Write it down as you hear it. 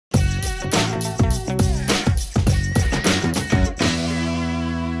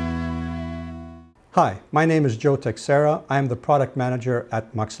Hi, my name is Joe Texera. I am the product manager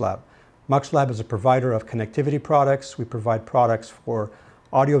at MuxLab. MuxLab is a provider of connectivity products. We provide products for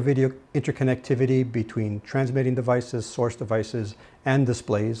audio-video interconnectivity between transmitting devices, source devices, and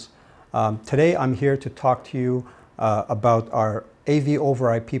displays. Today I'm here to talk to you about our AV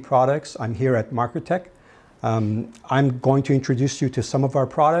over IP products. I'm here at Markertek. I'm going to introduce you to some of our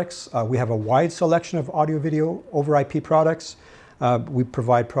products. We have a wide selection of audio-video over IP products. We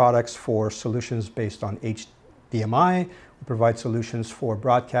provide products for solutions based on HDMI. We provide solutions for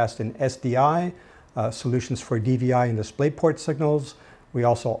broadcast in SDI, solutions for DVI and DisplayPort signals. We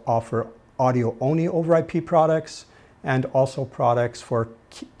also offer audio-only over IP products and also products for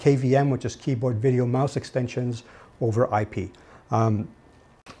KVM, which is keyboard video mouse extensions over IP.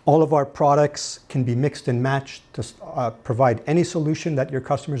 All of our products can be mixed and matched to provide any solution that your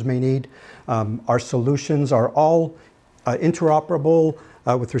customers may need. Our solutions are all interoperable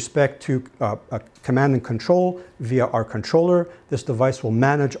with respect to command and control via our controller. This device will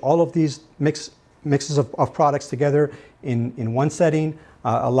manage all of these mixes of products together in one setting,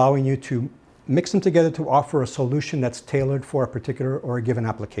 allowing you to mix them together to offer a solution that's tailored for a particular or a given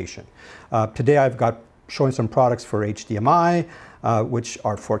application. Today I've got showing some products for HDMI, which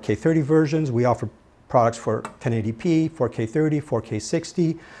are 4K30 versions. We offer products for 1080p, 4K30,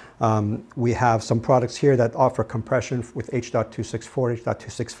 4K60. We have some products here that offer compression with H.264,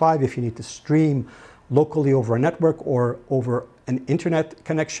 H.265 if you need to stream locally over a network or over an internet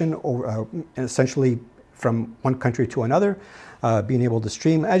connection, or essentially from one country to another, being able to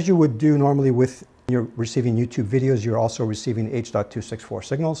stream as you would do normally with you're receiving YouTube videos. You're also receiving H.264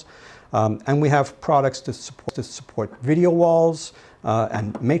 signals. And we have products to support video walls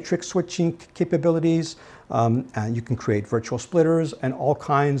and matrix switching capabilities. And you can create virtual splitters and all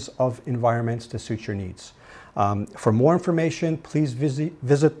kinds of environments to suit your needs. For more information, please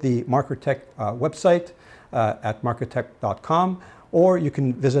visit the Markertek website at markertek.com, or you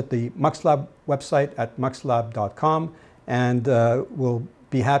can visit the MuxLab website at muxlab.com, and we'll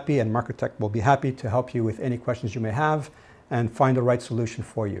be happy, and Markertek will be happy to help you with any questions you may have and find the right solution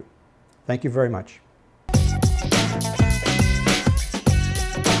for you. Thank you very much.